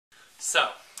So,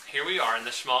 here we are in the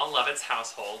Schmal Lovitz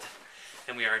household,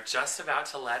 and we are just about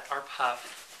to let our pup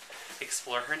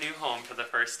explore her new home for the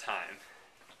first time.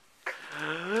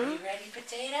 Are you ready,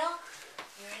 Potato?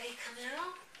 You ready to come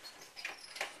out?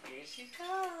 Here she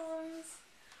comes.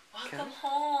 Welcome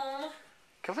home.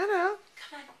 Come on out.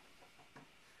 Come on.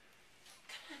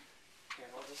 Come on. Here,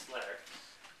 we'll just let her.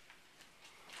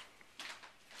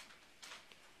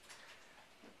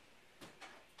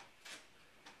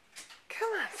 Come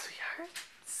on, sweetheart.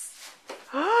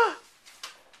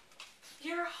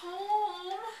 You're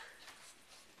home.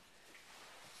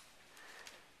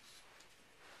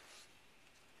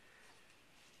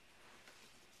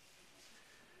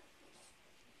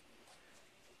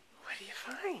 What do you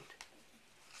find?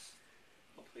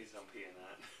 Oh, please don't pee in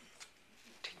that.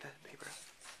 Take that paper out.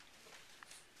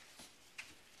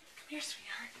 Come here,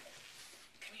 sweetheart.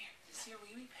 Come here. This is your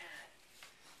wee-wee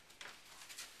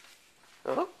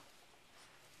pad. Oh.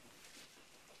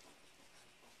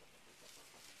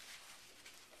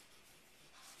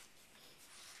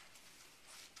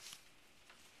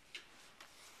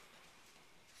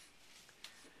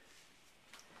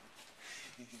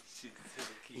 She's so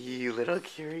cute. You little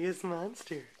curious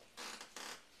monster.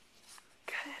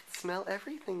 Go ahead, smell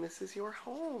everything. This is your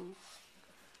home.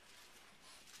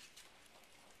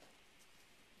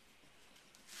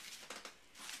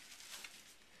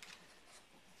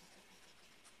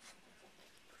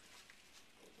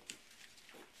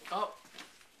 Oh,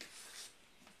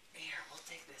 Here, we'll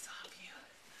take this off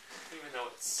you. even though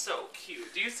it's so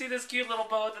cute. Do you see this cute little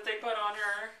bow that they put on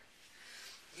her?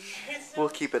 Yes. We'll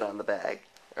keep it on the bag.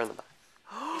 Or on the box.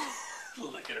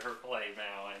 Look at her play,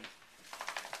 Malin.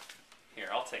 Here,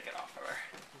 I'll take it off of her.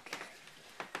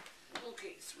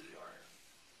 Okay, sweetheart.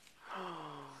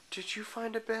 Oh, did you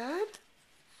find a bed?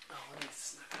 Oh, let me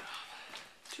snip it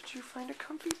off. Did you find a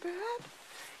comfy bed?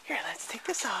 Here, let's take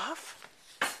this off.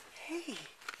 Hey.